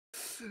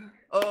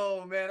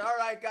Oh man. All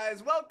right,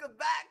 guys. Welcome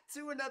back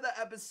to another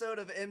episode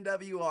of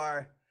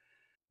MWR.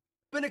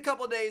 Been a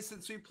couple days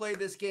since we played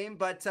this game,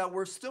 but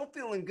we're still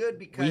feeling good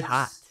because we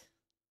hot.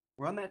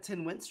 We're on that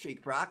 10-win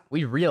streak, Brock.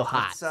 We real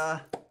hot.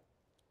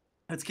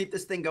 Let's keep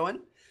this thing going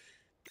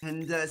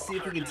and see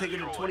if we can take it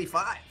to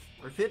 25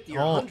 or 50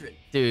 or 100.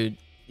 Dude,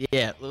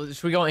 yeah.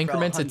 Should we go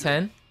increments of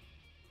 10?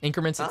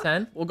 Increments of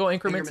 10? We'll go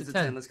increments of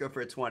 10. Let's go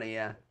for a 20,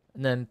 yeah.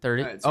 And then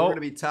 30. All right, so we're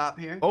gonna be top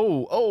here.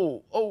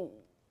 Oh.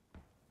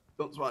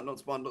 Don't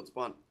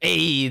spawn.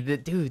 Hey,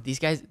 dude, these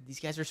guys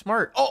are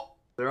smart. Oh,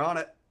 they're on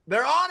it.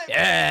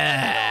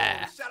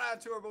 Yeah. Shout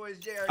out to our boys,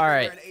 JR All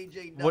right. and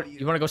AJW. What,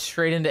 you want to go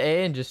straight into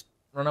A and just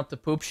run up the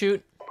poop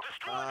chute?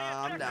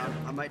 I'm down.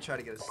 I might try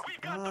to get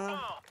a.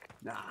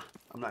 Nah,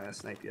 I'm not gonna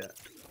snipe yet.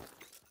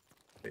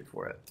 Wait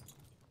for it.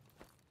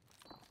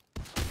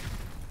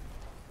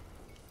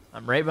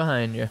 I'm right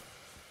behind you.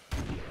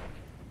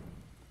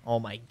 Oh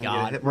my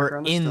God,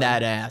 we're in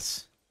that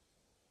ass.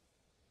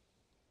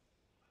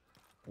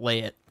 Lay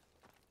it.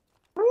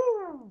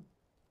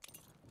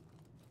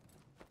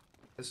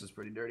 This is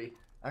pretty dirty.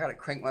 I gotta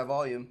crank my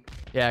volume.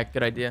 Yeah,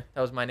 good idea.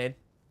 That was my nade.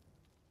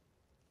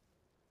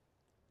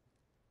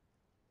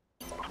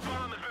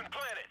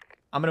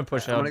 I'm gonna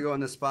push out. I'm gonna go in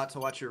this spot to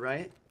watch your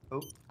right.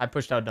 Oh. I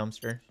pushed out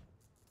dumpster.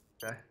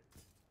 Okay.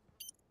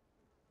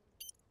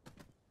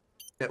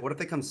 Yeah, what if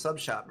they come sub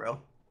shot, bro?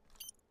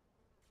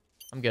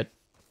 I'm good.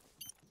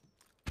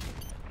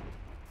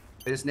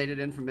 They just naded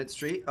in from mid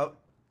street. Oh.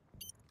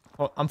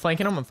 Oh, I'm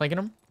flanking him.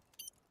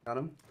 Got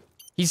him.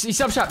 He's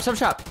sub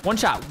shop. One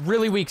shot.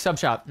 Really weak sub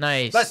shop.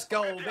 Nice. Let's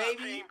go,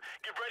 baby.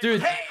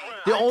 Dude, hey,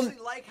 the I only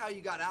actually like how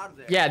you got out of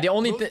there. Yeah, the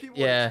only thing.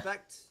 Yeah.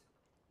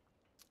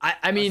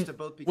 I mean,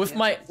 with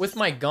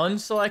my gun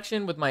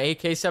selection, with my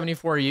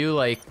AK-74U,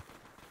 like,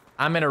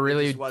 I'm in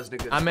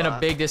a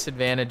big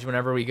disadvantage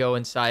whenever we go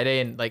inside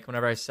A and like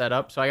whenever I set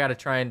up. So I got to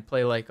try and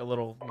play like a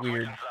little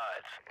weird.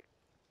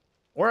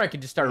 Or I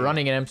could just start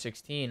running an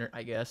M16,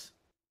 I guess.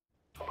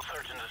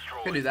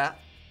 Could do that.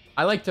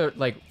 I like to,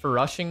 like, for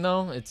rushing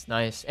though, it's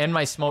nice. And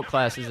my smoke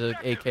class is a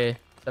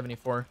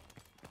AK-74. All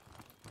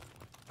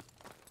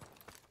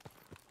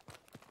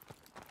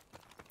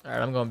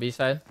right, I'm going B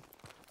side.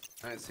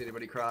 I didn't see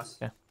anybody cross.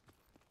 Yeah.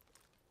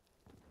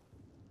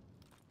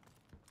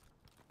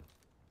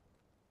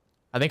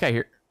 I think I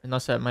hear,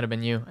 unless that might have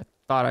been you. I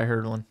thought I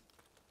heard one.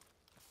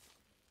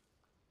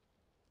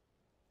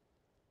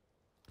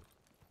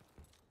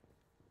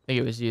 I think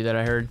it was you that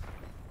I heard.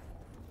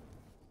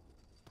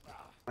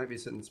 Might be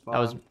sitting spot. That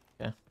was,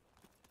 yeah.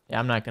 Yeah,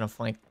 I'm not gonna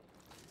flank.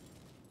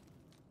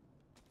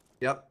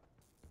 Yep.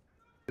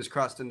 Just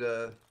crossed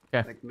into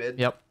like mid.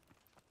 Yep.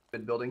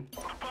 Mid building.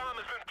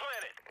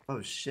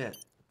 Oh shit.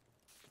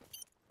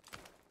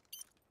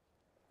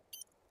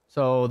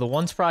 So the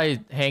one's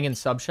probably hanging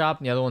sub shop,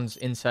 and the other one's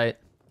in sight.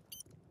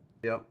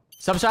 Yep.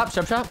 Sub shop.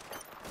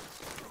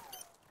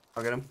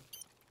 I'll get him.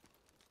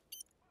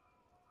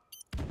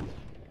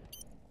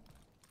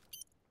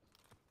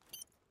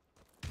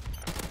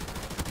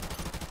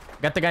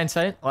 Got the guy in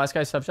sight. Last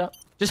guy's sub shop.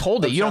 Just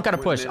hold it. You don't gotta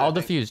push. I'll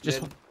defuse.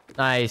 Just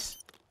nice.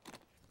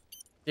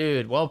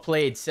 Dude, well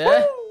played,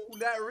 sir. Woo,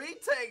 that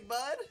retake,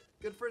 bud.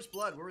 Good first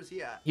blood. Where was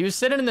he at? He was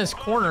sitting in this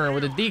corner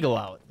with a deagle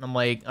out. And I'm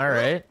like, all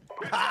right.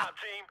 Good job,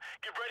 team.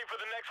 Get ready for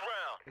the next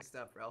round. Good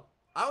stuff, bro.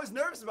 I was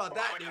nervous about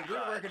that, dude. We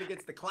were working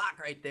against the clock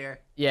right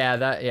there.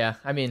 Yeah, yeah.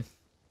 I mean,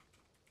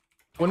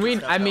 when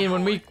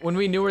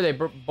we knew where they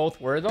both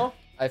were though,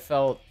 I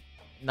felt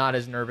not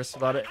as nervous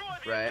about it.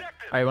 Right. All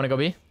right, want to go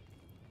B?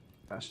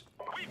 Gosh.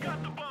 We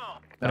got the bomb.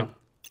 No.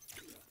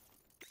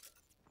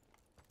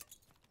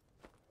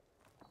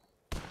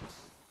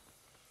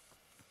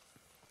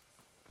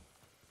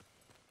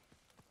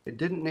 It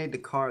didn't nade the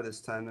car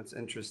this time. That's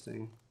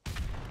interesting.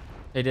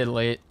 They did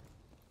late.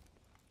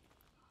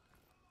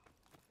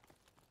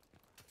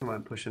 Come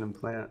on, pushing him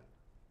plant.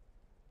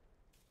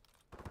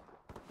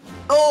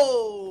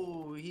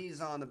 Oh,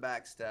 he's on the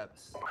back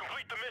steps.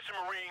 Complete the mission,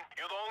 Marine.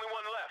 You're the only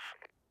one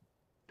left.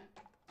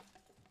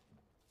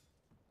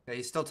 Okay,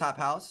 he's still top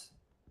house.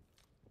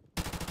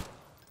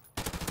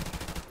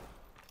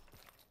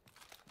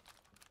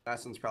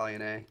 Last one's probably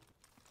an A.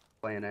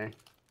 Playing A.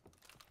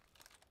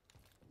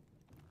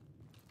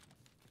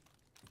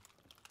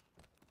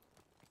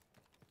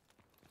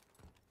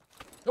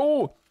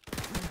 Oh!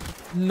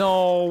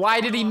 No, why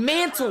did he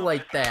mantle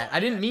like that? I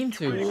didn't mean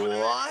to.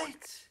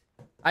 What?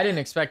 I didn't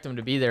expect him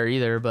to be there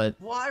either, but...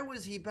 Why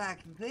was he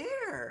back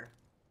there?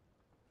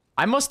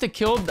 I must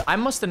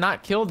have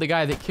not killed the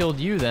guy that killed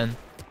you then.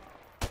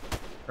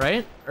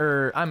 Right?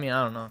 Or, I mean,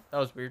 I don't know. That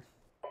was weird.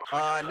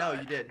 No,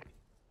 you did.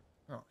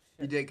 Oh,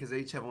 shit. You did, because they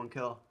each have one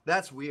kill.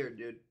 That's weird,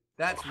 dude.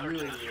 That's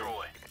really weird.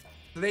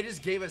 So they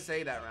just gave us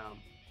A that round.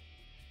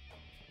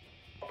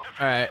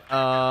 Alright,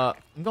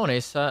 I'm going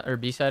A side, or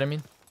B side, I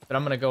mean. But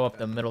I'm gonna go up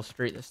the middle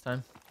street this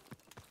time.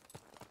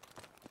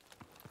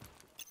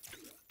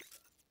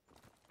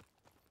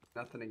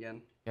 Nothing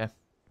again. Yeah.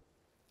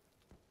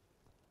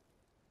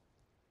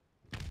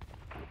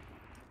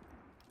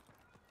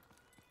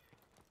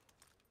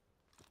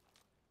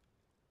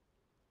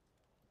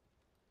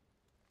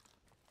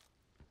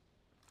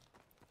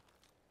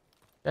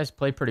 guys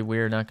play pretty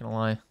weird, not gonna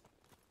lie.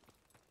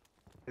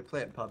 They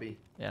play at pubby.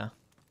 Yeah.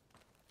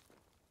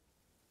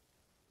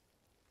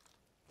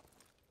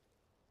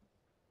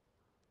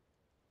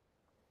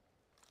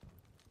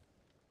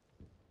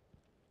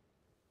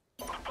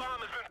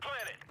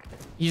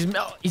 He's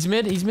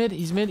mid.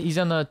 He's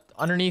on the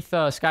underneath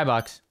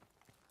skybox.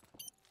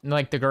 In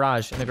like the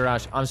garage.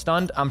 I'm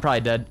stunned. I'm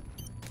probably dead.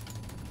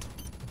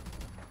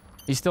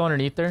 He's still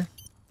underneath there.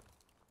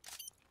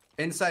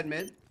 Inside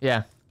mid?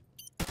 Yeah.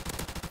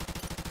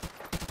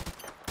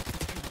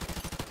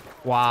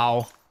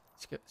 Wow.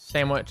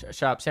 Sandwich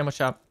shop.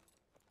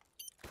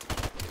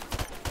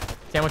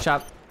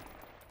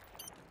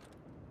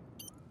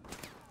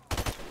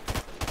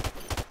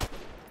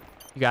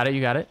 You got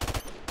it.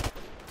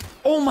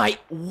 Oh my,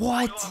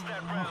 what?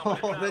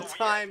 Oh, the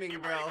timing,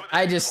 bro.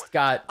 I just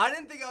got... I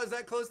didn't think I was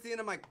that close to the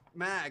end of my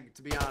mag,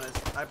 to be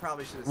honest. I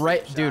probably should have seen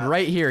right, dude,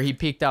 right here, he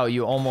peeked out.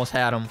 You almost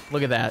had him.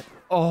 Look at that.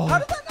 Oh. How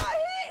did that not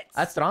hit?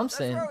 That's what I'm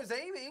saying. That's where I was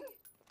aiming.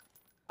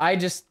 I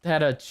just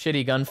had a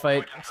shitty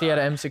gunfight. See, he had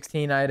an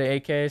M16, I had an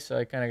AK, so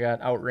I kind of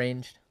got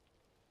outranged.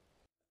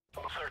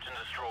 Search and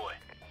destroy.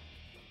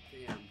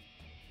 Damn.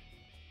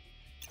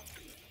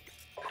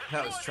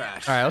 That was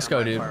trash. All right, let's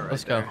go, dude. Right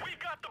Let's go. We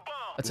got the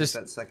bomb. Let's just...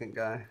 that second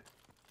guy.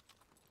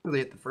 Really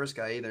hit the first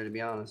guy either, to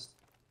be honest.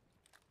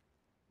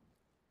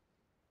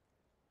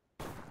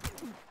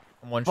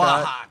 One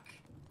shot.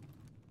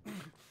 Fuck.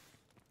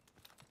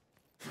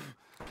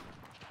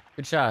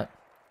 Good shot.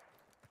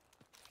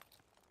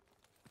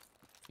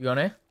 You on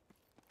A?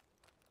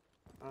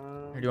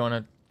 Or do you want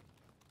to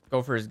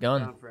go for his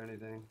gun? Down for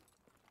anything.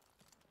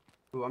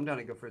 Ooh, I'm down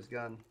to go for his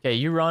gun. Okay,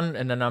 you run,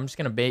 and then I'm just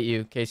going to bait you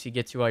in case he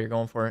gets you while you're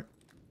going for it.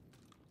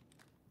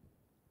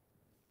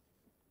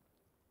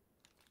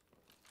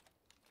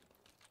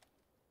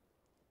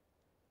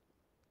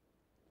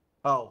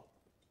 Oh,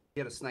 he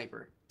had a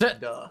sniper. Duh.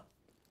 Duh.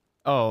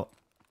 Oh,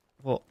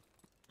 well.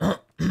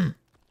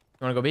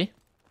 You want to go B?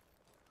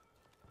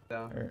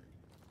 Down. Or...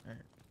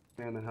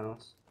 Man in the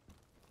house.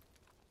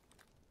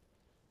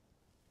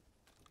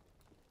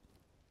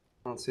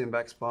 I don't see him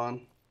back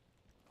spawn.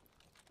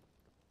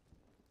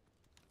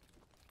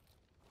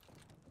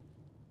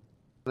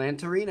 Land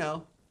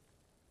Torino.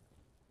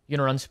 You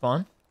gonna run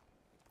spawn?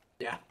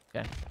 Yeah.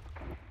 Okay.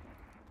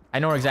 I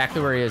know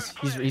exactly where he is.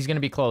 He's gonna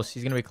be close.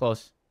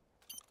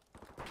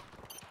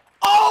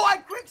 Oh, I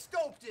quick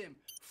scoped him.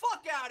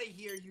 Fuck out of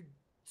here, you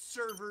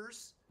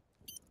servers.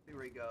 See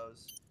where he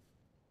goes.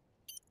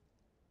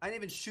 I didn't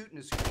even shoot in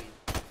his screen.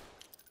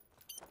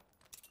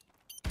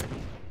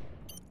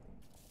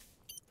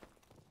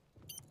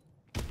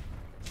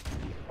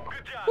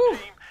 Good job, Whew.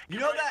 team. You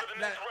Get know ready that for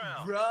the next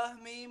round.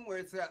 bruh meme where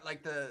it's got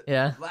like the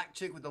Yeah. black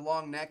chick with the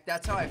long neck?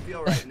 That's how I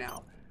feel right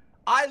now.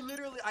 I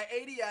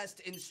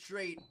ADS'd and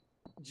straight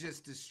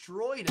just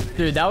destroyed him.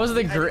 Dude, that was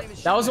I didn't even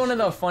shoot that was my one of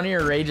the screen.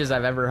 funnier rages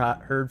I've ever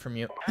heard from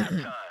you.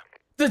 Halftime.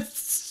 The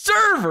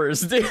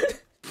servers, dude. I didn't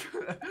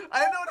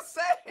know what to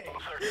say.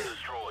 Search and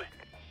destroy.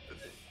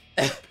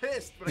 I'm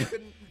pissed, but I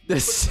couldn't put The,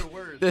 it into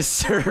words. the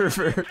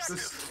servers. The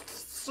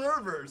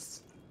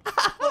servers.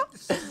 Fuck the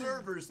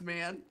servers,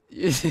 man.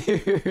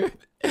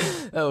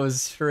 That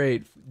was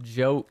straight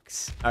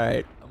jokes. All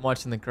right, I'm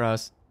watching the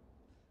cross.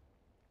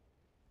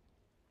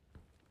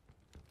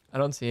 I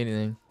don't see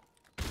anything.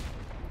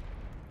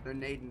 They're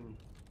nading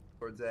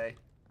towards A.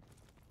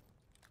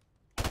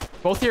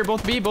 Both here,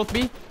 both B.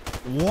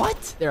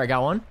 What? There, I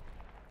got one.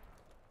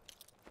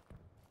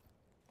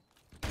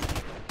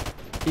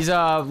 He's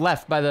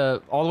left by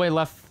the all the way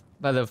left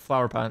by the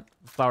flower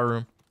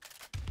room.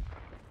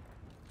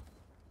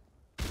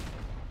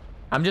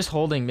 I'm just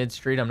holding mid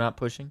street. I'm not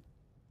pushing.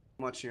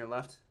 I'm watching your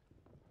left.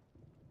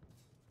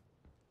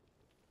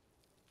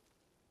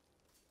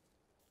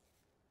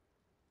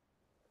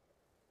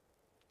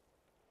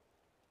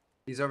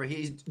 He's over here.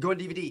 He's going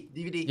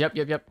DVD.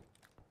 Yep.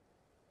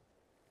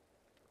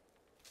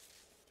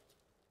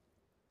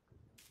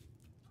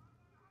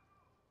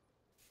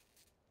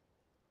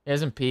 He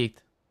hasn't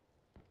peeked.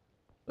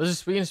 We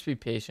can just be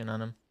patient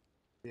on him.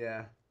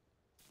 Yeah.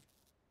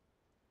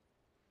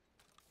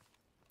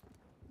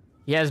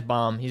 He has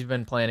bomb. He's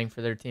been planning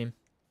for their team.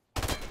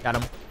 Got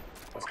him.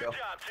 Let's go. Good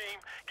job, team.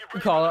 Get Good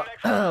ready call for up. the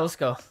next round. Let's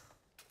go.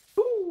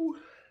 Woo.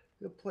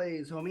 Good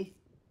plays, homie.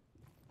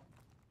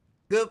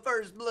 Good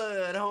first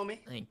blood, homie.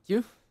 Thank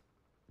you.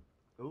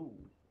 Ooh.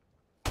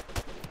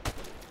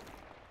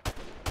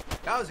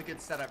 That was a good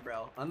setup,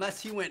 bro.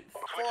 Unless he went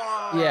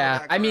far Yeah,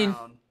 back I mean-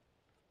 around.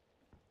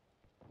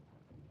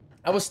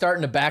 I was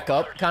starting to back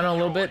up kind of a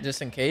little bit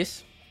just in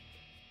case.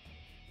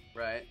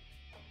 Right.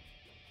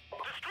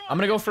 Destroy I'm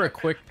gonna go for a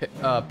quick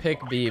pick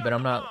B, but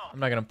I'm not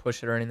gonna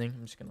push it or anything.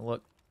 I'm just gonna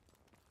look.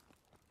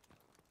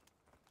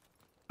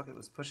 Okay,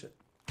 let's push it.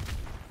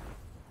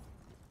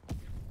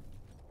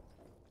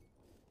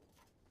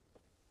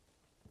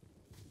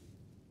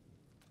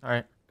 All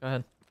right, go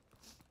ahead.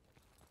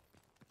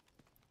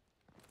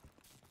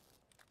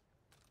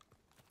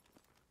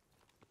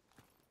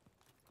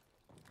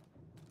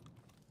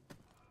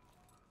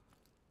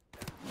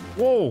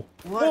 Whoa!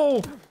 What?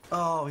 Whoa!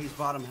 Oh, he's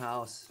bottom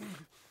house.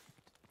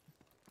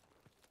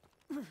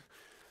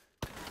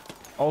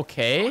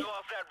 Okay. We lost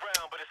that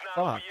round, but it's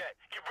not over yet.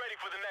 Get ready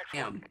for the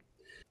next one.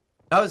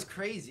 That was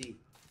crazy.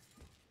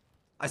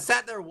 I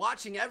sat there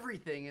watching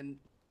everything, and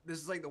this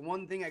is like the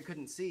one thing I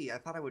couldn't see. I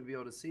thought I would be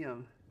able to see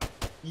him.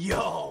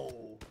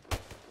 Yo!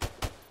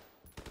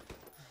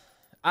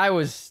 I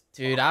was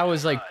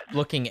like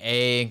looking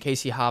A in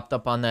case he hopped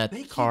up on that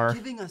car. They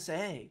keep giving us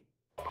A.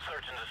 Search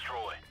and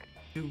destroy.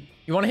 Dude,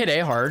 You want to hit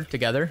A hard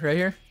together right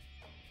here?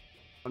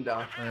 I'm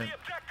down. Defend the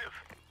objective.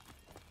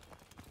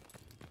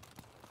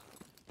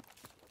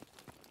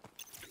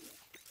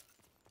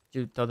 Did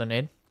you throw the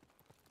nade?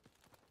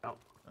 No.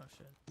 Oh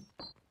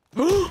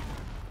shit.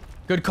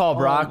 Good call,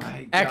 Brock.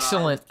 my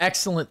God.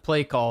 Excellent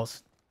play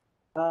calls.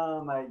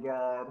 Oh my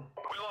god.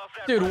 We lost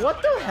that Dude, round, what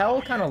but the it's not hell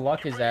over kind yet. of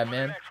luck Get is ready that, for the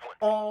man? next one.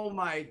 Oh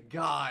my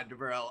god,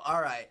 bro.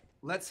 Alright,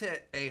 let's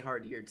hit A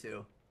hard here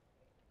too.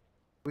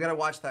 We gotta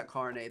watch that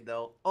carnade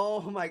though.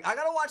 Oh my, I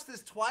gotta watch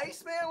this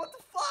twice, man? What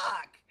the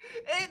fuck?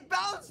 It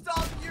bounced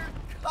off your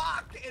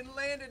cock and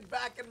landed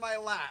back in my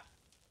lap.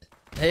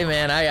 Hey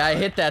man, I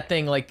hit that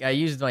thing like I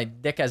used my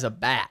dick as a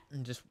bat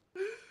and just.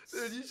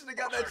 Dude, you should have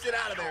got that shit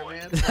out of there,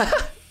 man.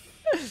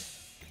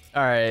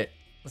 All right,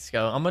 let's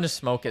go. I'm gonna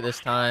smoke it this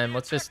time.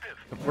 Let's just.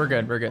 We're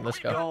good. Let's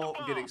go.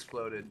 Don't get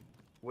exploded.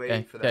 Wait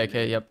Okay. for that.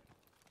 Okay. Yep.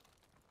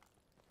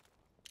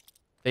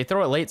 They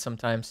throw it late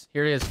sometimes.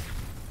 Here it is.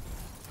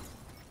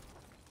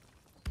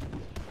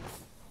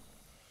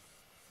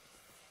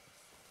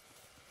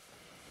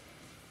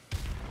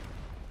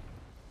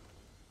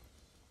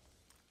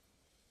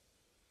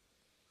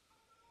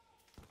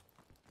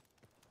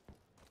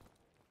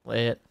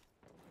 Play it.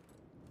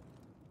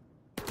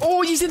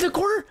 Oh, he's in the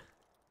corner.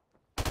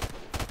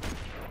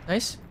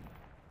 Nice.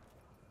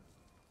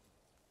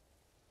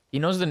 He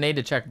knows the nade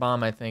to check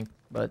bomb, I think,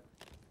 but.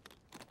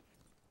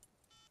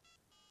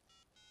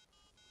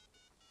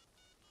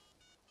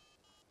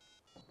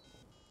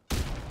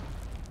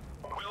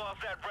 We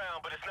lost that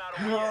round, but it's not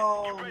over yet.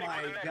 Oh Get ready for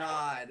my the next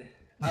god.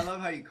 I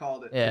love how you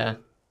called it. Yeah.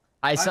 Too.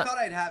 I I saw. thought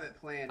I'd have it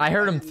planned. I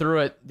heard him didn't- through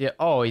it. Yeah.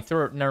 Oh, he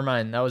threw it. Never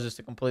mind. That was just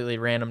a completely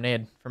random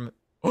nade from.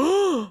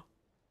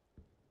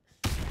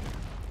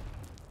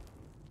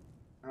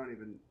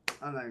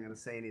 I'm not even gonna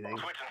say anything.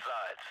 Switching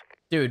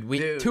sides.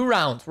 Dude, 2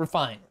 rounds. We're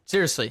fine.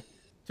 Seriously.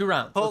 2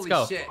 rounds. Holy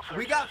Let's go. shit.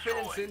 We got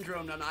Finn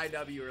syndrome on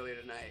IW earlier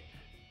tonight.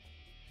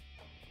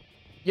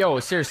 Yo,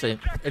 seriously.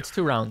 It's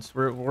 2 rounds.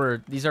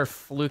 These are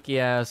fluky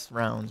ass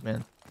rounds,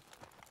 man.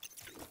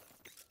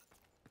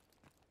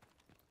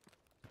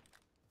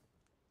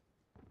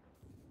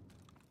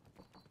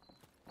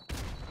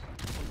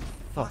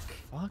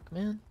 Fuck,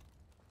 man.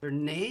 They're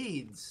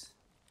nades.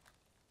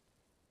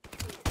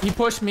 He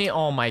pushed me.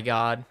 Oh my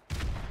god.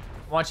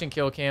 Watching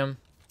kill cam.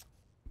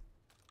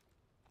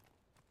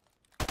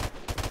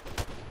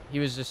 He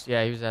was just,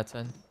 yeah, he was that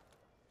side.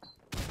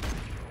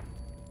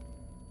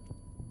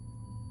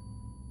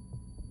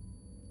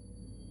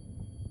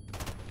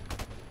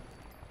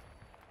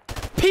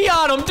 Pee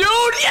on him, dude!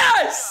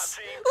 Yes!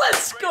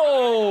 Let's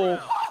go!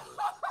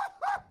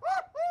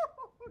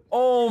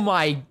 Oh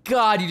my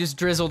god, he just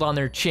drizzled on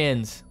their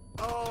chins.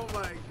 Oh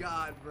my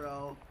god,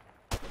 bro.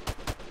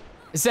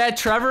 Is that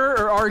Trevor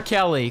or R.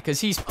 Kelly? Because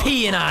he's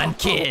peeing on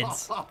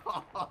kids.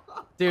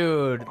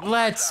 Dude,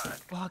 let's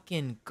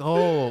fucking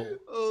go.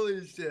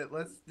 Holy shit.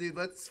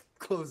 Let's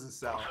close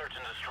this out. Search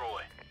and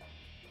destroy.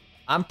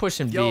 I'm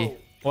pushing B. Yo.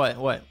 What?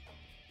 What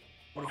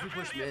if we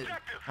push mid?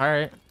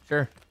 Alright,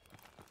 sure.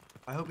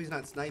 I hope he's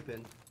not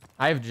sniping.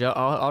 I have jug.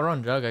 I'll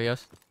run jug, I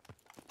guess.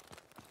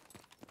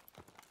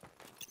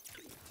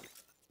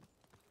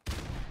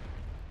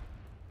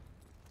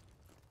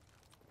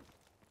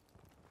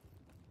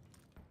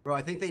 Bro,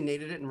 I think they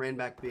naded it and ran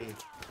back B.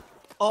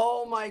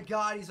 Oh my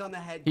god, he's on the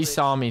head. He glitch.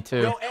 saw me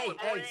too. Yo,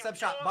 A, sub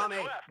shot, bomb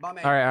A, bomb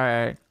A.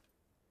 Alright.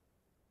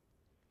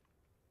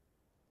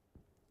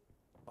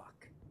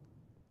 Fuck.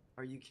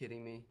 Are you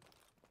kidding me?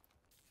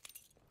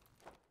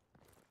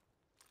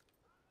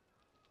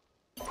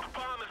 The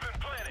bomb has been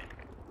planted.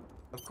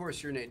 Of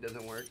course your nade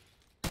doesn't work.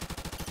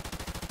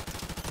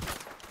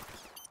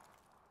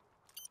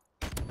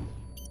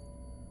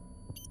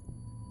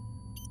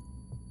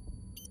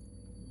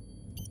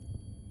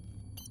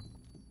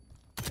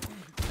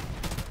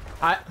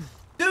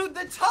 Dude,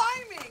 the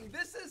timing!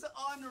 This is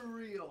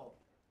unreal.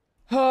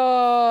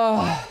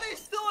 Why are they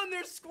still in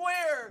their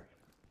square?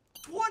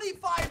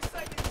 25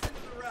 seconds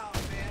into the round,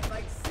 man.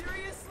 Like,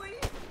 seriously?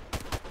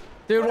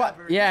 Dude,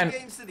 Whatever. what? Yeah, Good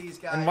games to these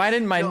guys. and why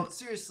didn't my... No,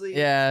 seriously,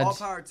 Yeah, all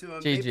power to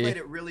them. They GG. played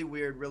it really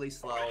weird, really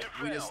slow.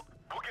 We just...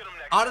 We'll get 'em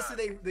next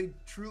Honestly, time. they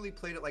truly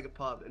played it like a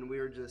pub, and we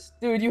were just...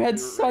 Dude, you had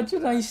we were such ready a for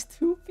that. nice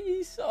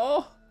 2-piece.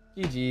 Oh,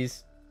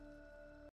 GG's.